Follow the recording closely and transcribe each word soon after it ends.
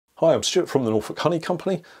Hi, I'm Stuart from the Norfolk Honey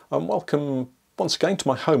Company and welcome once again to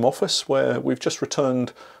my home office where we've just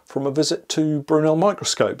returned from a visit to Brunel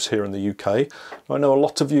Microscopes here in the UK. I know a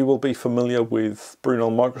lot of you will be familiar with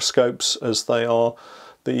Brunel Microscopes as they are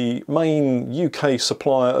the main UK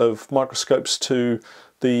supplier of microscopes to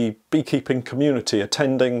the beekeeping community,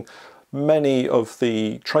 attending many of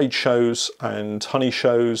the trade shows and honey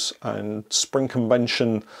shows and spring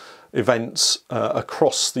convention events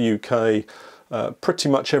across the UK pretty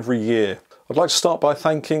much every year. I'd like to start by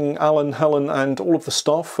thanking Alan, Helen and all of the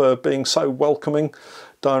staff for being so welcoming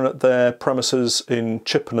down at their premises in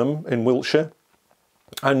Chippenham in Wiltshire.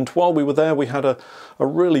 And while we were there we had a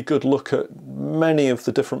really good look at many of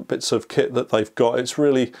the different bits of kit that they've got. It's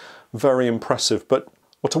really very impressive. But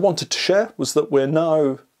what I wanted to share was that we're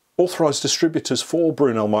now authorised distributors for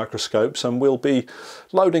Brunel Microscopes, and we'll be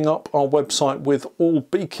loading up our website with all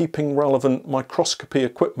beekeeping relevant microscopy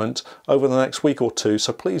equipment over the next week or two,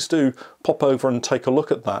 so please do pop over and take a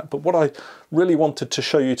look at that. But what I really wanted to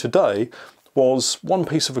show you today was one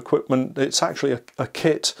piece of equipment. It's actually a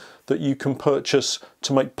kit that you can purchase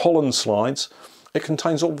to make pollen slides. It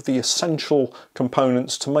contains all of the essential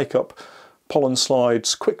components to make up pollen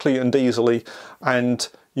slides quickly and easily, and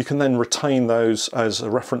you can then retain those as a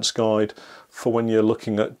reference guide for when you're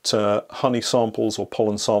looking at honey samples or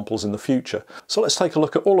pollen samples in the future. So let's take a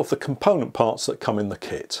look at all of the component parts that come in the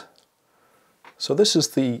kit. So this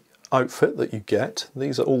is the outfit that you get.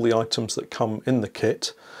 These are all the items that come in the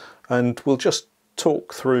kit, and we'll just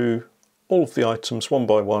talk through all of the items one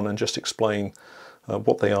by one and just explain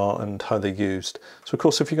what they are and how they're used. So of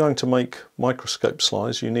course, if you're going to make microscope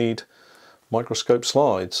slides, you need microscope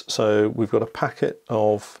slides. So we've got a packet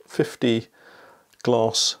of 50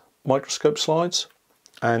 glass microscope slides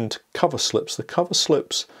and cover slips. The cover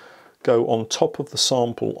slips go on top of the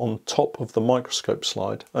sample, on top of the microscope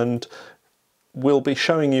slide, and we'll be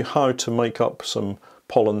showing you how to make up some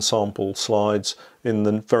pollen sample slides in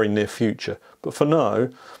the very near future. But for now,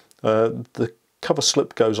 the cover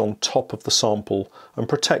slip goes on top of the sample and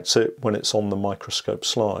protects it when it's on the microscope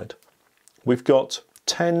slide. We've got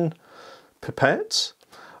 10 pipettes,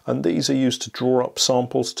 and these are used to draw up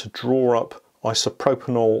samples, to draw up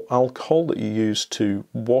isopropanol alcohol that you use to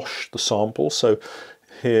wash the sample. So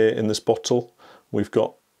here in this bottle we've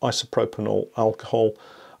got isopropanol alcohol,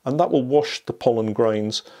 and that will wash the pollen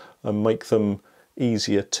grains and make them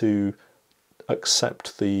easier to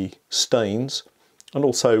accept the stains, and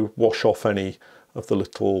also wash off any of the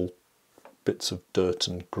little bits of dirt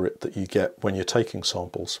and grit that you get when you're taking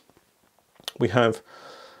samples. We have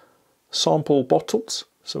sample bottles,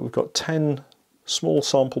 so we've got 10 small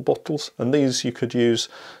sample bottles, and these you could use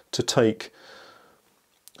to take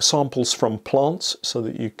samples from plants, so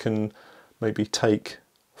that you can maybe take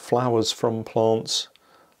flowers from plants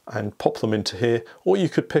and pop them into here, or you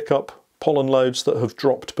could pick up pollen loads that have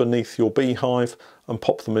dropped beneath your beehive and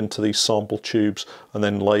pop them into these sample tubes and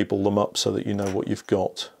then label them up so that you know what you've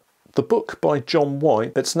got. The book by John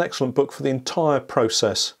White, it's an excellent book for the entire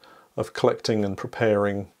process of collecting and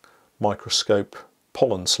preparing microscope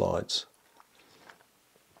pollen slides.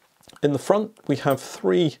 In the front we have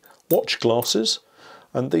 3 watch glasses,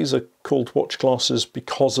 and these are called watch glasses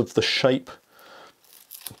because of the shape.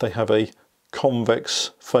 They have a convex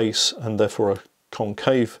face and therefore a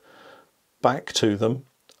concave back to them,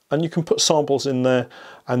 and you can put samples in there,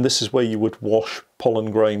 and this is where you would wash pollen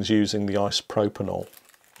grains using the isopropanol.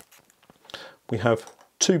 We have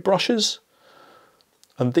 2 brushes,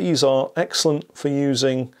 and these are excellent for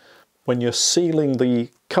using when you're sealing the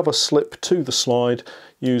cover slip to the slide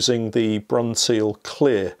using the Brunel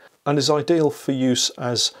Clear, and is ideal for use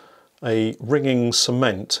as a ringing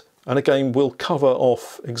cement. And again, we'll cover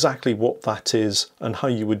off exactly what that is and how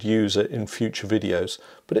you would use it in future videos.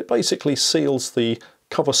 But it basically seals the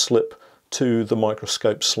cover slip to the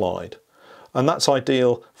microscope slide, and that's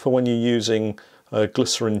ideal for when you're using a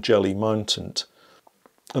glycerin jelly mountant.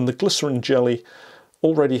 And the glycerin jelly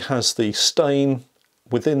already has the stain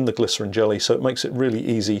within the glycerin jelly, so it makes it really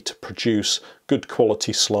easy to produce good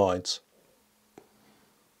quality slides.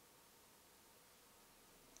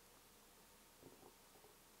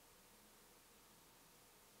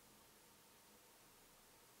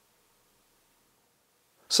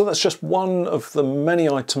 So that's just one of the many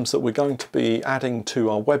items that we're going to be adding to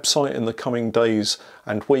our website in the coming days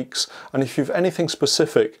and weeks. And if you've anything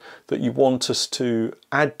specific that you want us to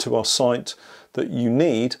add to our site that you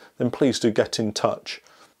need, then please do get in touch.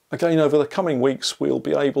 Again, over the coming weeks we'll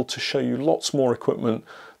be able to show you lots more equipment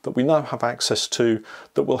that we now have access to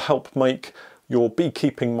that will help make your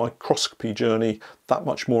beekeeping microscopy journey that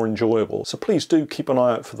much more enjoyable. So please do keep an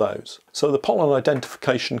eye out for those. So the pollen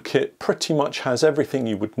identification kit pretty much has everything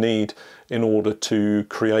you would need in order to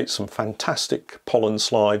create some fantastic pollen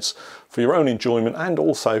slides for your own enjoyment, and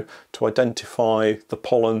also to identify the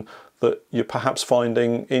pollen that you're perhaps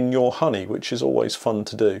finding in your honey, which is always fun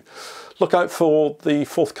to do. Look out for the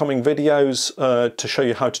forthcoming videos to show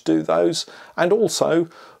you how to do those, and also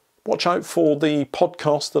watch out for the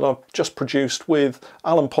podcast that I've just produced with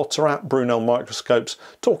Alan Potter at Brunel Microscopes,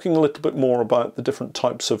 talking a little bit more about the different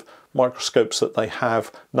types of microscopes that they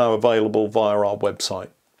have now available via our website.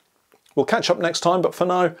 We'll catch up next time, but for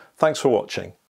now, thanks for watching.